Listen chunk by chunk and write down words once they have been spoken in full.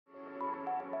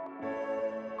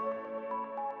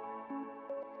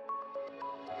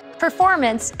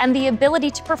Performance and the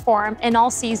ability to perform in all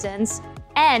seasons,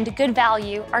 and good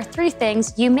value are three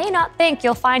things you may not think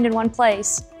you'll find in one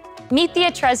place. Meet the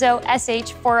Atrezzo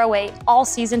SH408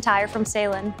 all-season tire from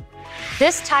Sailun.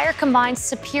 This tire combines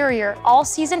superior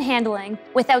all-season handling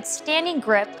with outstanding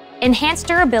grip, enhanced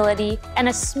durability, and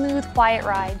a smooth, quiet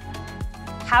ride.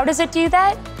 How does it do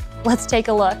that? Let's take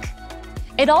a look.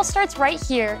 It all starts right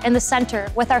here in the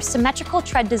center with our symmetrical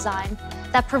tread design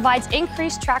that provides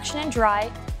increased traction in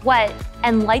dry, wet,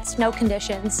 and light snow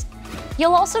conditions.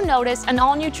 You'll also notice an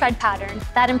all-new tread pattern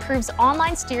that improves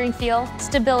online steering feel,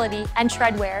 stability, and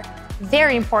tread wear,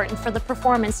 very important for the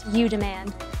performance you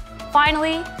demand.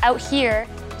 Finally, out here,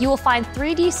 you will find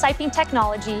 3D siping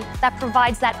technology that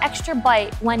provides that extra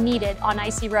bite when needed on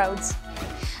icy roads.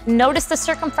 Notice the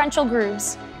circumferential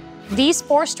grooves. These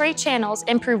 4 straight channels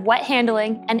improve wet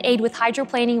handling and aid with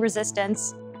hydroplaning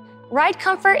resistance. Ride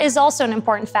comfort is also an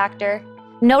important factor.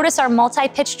 Notice our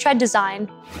multi-pitch tread design.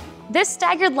 This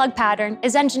staggered lug pattern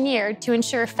is engineered to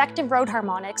ensure effective road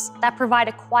harmonics that provide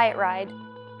a quiet ride.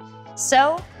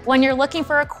 So, when you're looking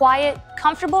for a quiet,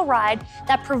 comfortable ride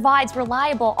that provides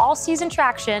reliable all-season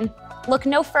traction, look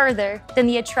no further than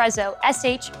the Atrezzo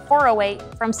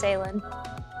SH408 from Sailun.